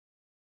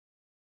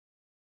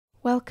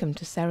Welcome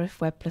to Serif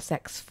WebPlus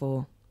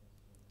X4.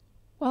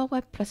 While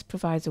WebPlus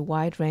provides a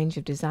wide range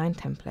of design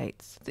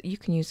templates that you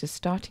can use as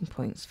starting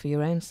points for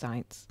your own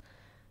sites,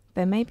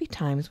 there may be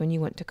times when you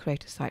want to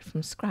create a site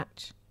from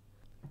scratch.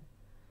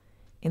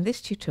 In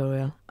this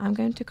tutorial, I'm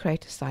going to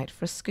create a site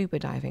for a scuba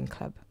diving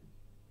club.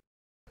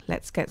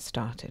 Let's get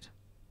started.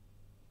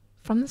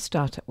 From the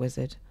Startup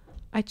wizard,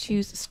 I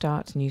choose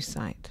Start New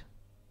Site.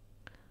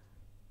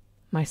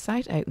 My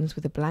site opens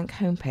with a blank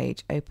home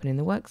page open in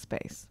the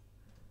workspace.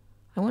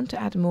 I want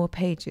to add more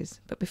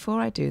pages, but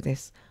before I do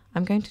this,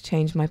 I'm going to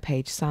change my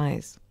page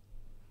size.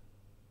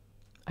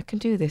 I can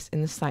do this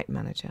in the Site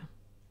Manager.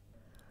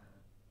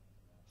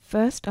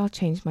 First, I'll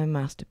change my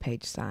master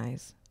page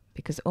size,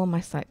 because all my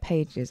site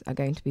pages are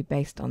going to be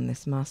based on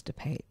this master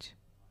page.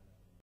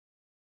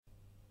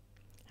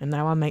 And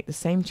now I'll make the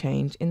same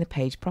change in the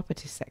Page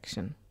Properties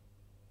section.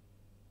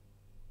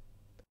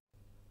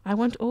 I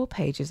want all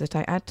pages that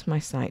I add to my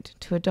site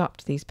to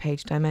adopt these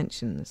page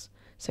dimensions,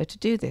 so to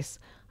do this,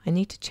 I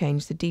need to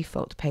change the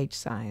default page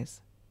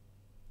size.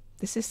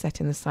 This is set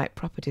in the Site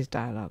Properties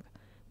dialog,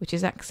 which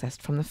is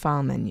accessed from the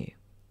File menu.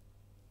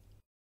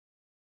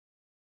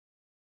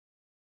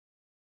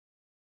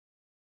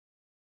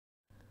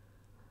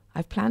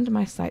 I've planned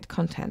my site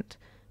content,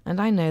 and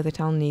I know that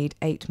I'll need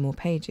 8 more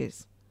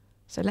pages,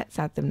 so let's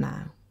add them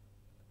now.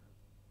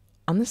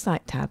 On the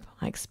Site tab,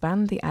 I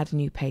expand the Add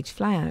New Page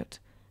flyout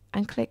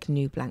and click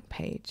New Blank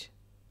Page.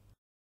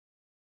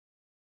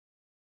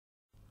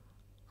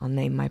 I'll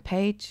name my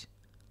page.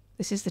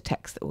 This is the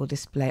text that will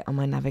display on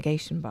my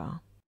navigation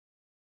bar.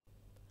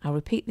 I'll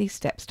repeat these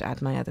steps to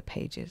add my other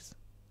pages.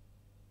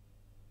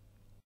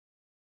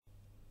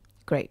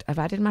 Great, I've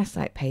added my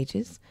site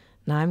pages.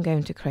 Now I'm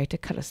going to create a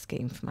colour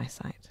scheme for my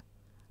site.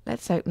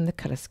 Let's open the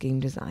Colour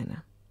Scheme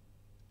Designer.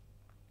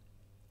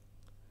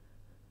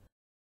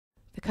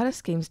 The Colour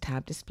Schemes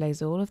tab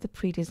displays all of the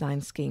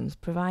pre-designed schemes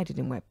provided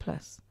in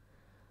WebPlus.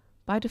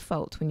 By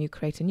default, when you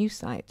create a new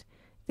site,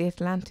 the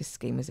Atlantis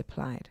scheme is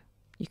applied.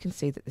 You can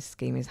see that this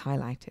scheme is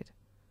highlighted.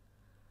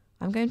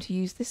 I'm going to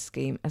use this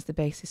scheme as the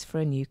basis for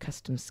a new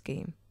custom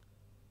scheme.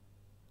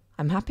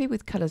 I'm happy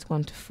with colours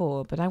 1 to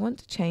 4, but I want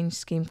to change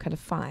scheme colour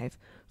 5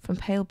 from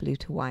pale blue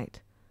to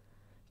white.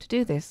 To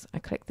do this, I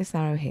click this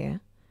arrow here,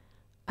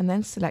 and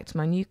then select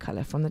my new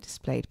colour from the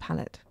displayed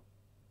palette.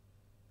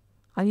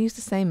 I'll use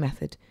the same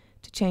method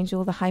to change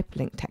all the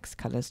hyperlink text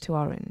colours to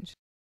orange.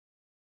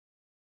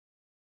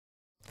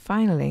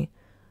 Finally,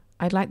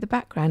 I'd like the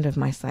background of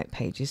my site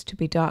pages to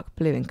be dark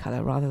blue in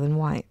colour rather than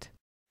white.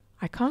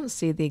 I can't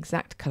see the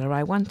exact colour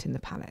I want in the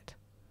palette,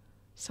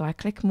 so I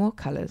click More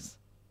Colours,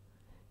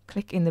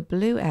 click in the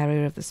blue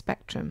area of the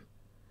spectrum,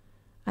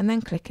 and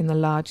then click in the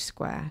large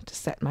square to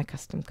set my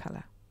custom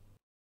colour.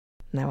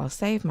 Now I'll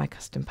save my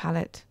custom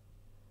palette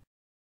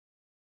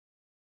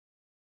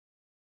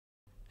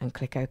and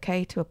click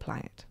OK to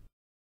apply it.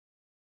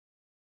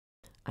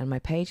 And my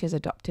page has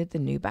adopted the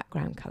new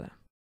background colour.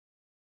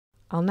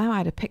 I'll now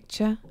add a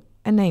picture,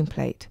 a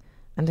nameplate,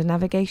 and a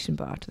navigation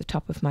bar to the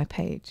top of my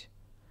page.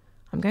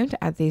 I'm going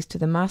to add these to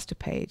the master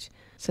page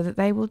so that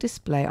they will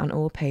display on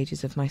all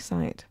pages of my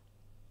site.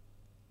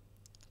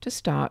 To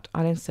start,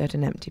 I'll insert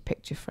an empty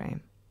picture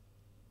frame.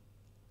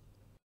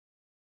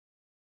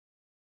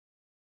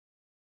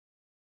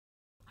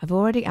 I've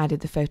already added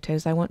the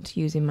photos I want to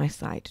use in my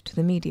site to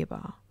the media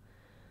bar,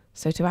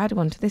 so to add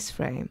one to this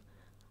frame,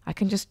 I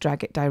can just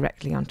drag it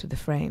directly onto the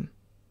frame.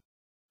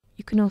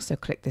 You can also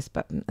click this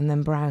button and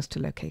then browse to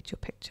locate your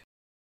picture.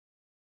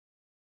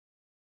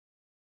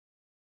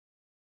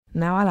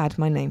 Now I'll add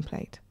my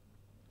nameplate.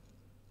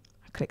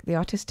 I click the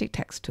Artistic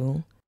Text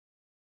tool,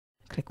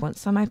 click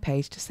once on my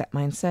page to set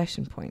my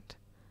insertion point.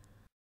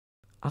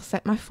 I'll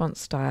set my font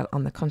style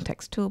on the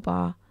context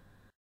toolbar,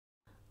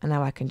 and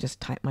now I can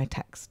just type my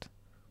text.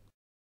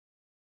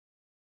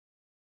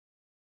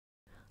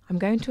 I'm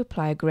going to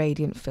apply a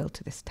gradient fill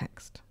to this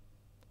text.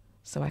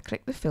 So I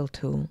click the Fill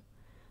tool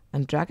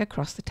and drag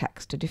across the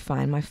text to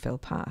define my fill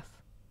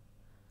path.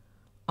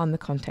 On the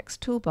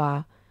context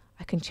toolbar,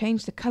 I can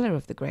change the colour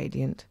of the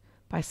gradient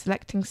by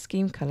selecting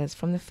scheme colours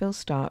from the Fill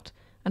Start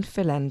and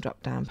Fill End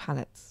drop-down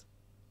palettes.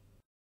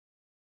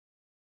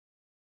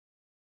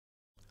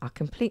 I'll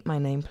complete my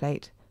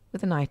nameplate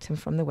with an item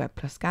from the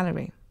WebPlus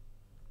gallery.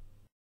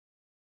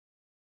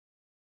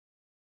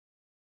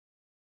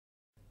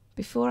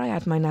 Before I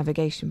add my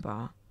navigation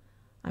bar,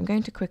 I'm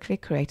going to quickly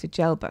create a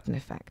gel button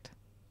effect,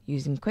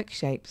 using quick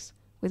shapes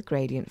with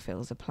gradient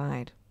fills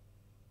applied.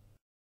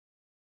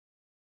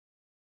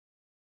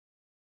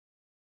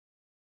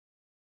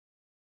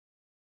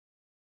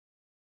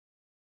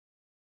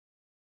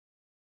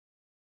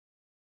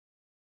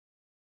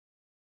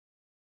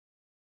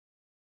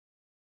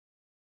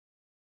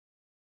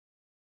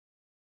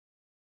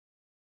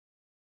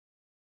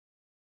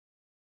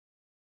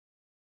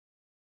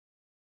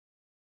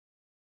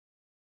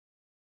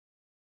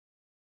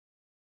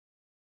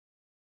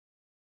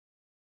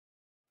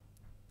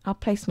 I'll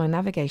place my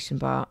navigation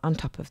bar on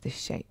top of this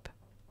shape.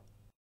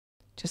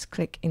 Just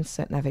click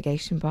Insert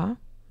Navigation Bar,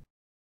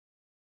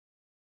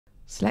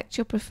 Select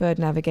your preferred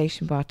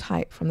navigation bar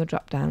type from the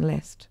drop-down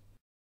list.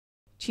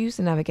 Choose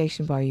the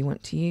navigation bar you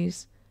want to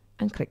use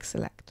and click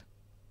Select.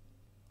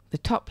 The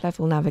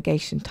top-level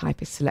navigation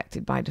type is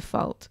selected by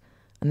default,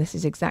 and this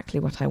is exactly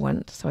what I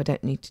want, so I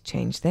don't need to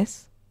change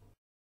this.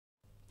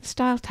 The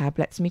Style tab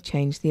lets me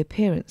change the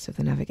appearance of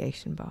the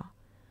navigation bar.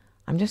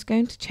 I'm just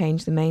going to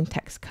change the main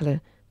text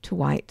colour to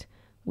white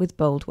with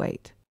bold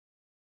weight.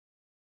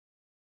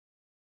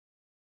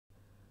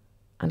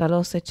 And I'll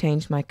also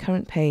change my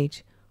current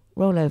page,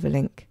 rollover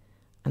link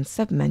and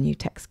submenu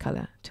text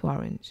colour to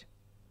orange.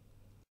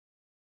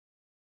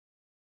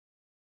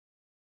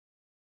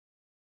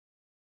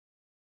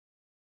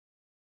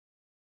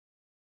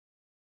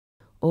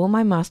 All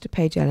my master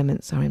page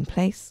elements are in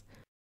place.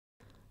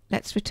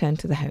 Let's return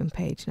to the home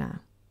page now.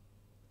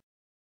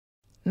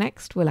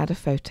 Next, we'll add a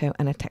photo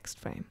and a text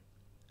frame.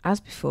 As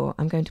before,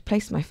 I'm going to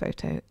place my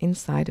photo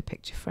inside a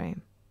picture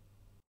frame.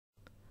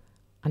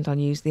 And I'll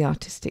use the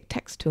artistic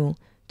text tool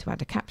to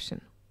add a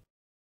caption.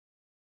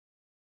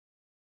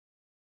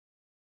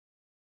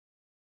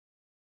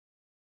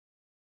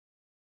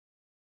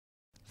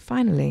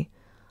 Finally,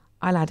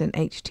 I'll add an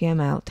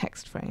HTML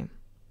text frame.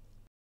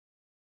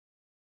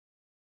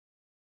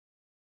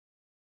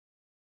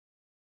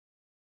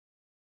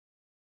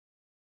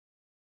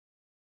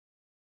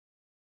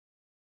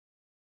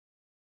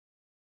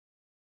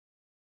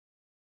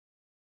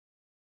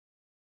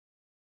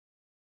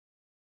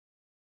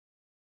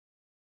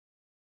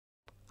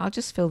 I'll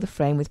just fill the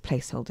frame with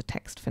placeholder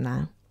text for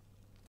now.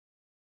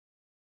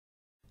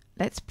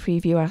 Let's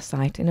preview our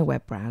site in a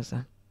web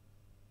browser.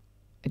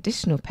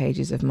 Additional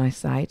pages of my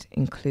site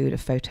include a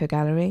photo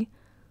gallery,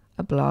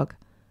 a blog,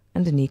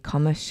 and an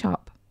e-commerce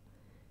shop.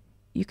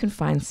 You can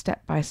find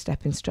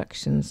step-by-step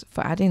instructions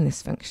for adding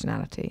this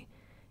functionality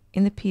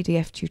in the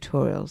PDF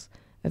tutorials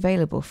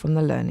available from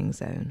the Learning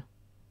Zone.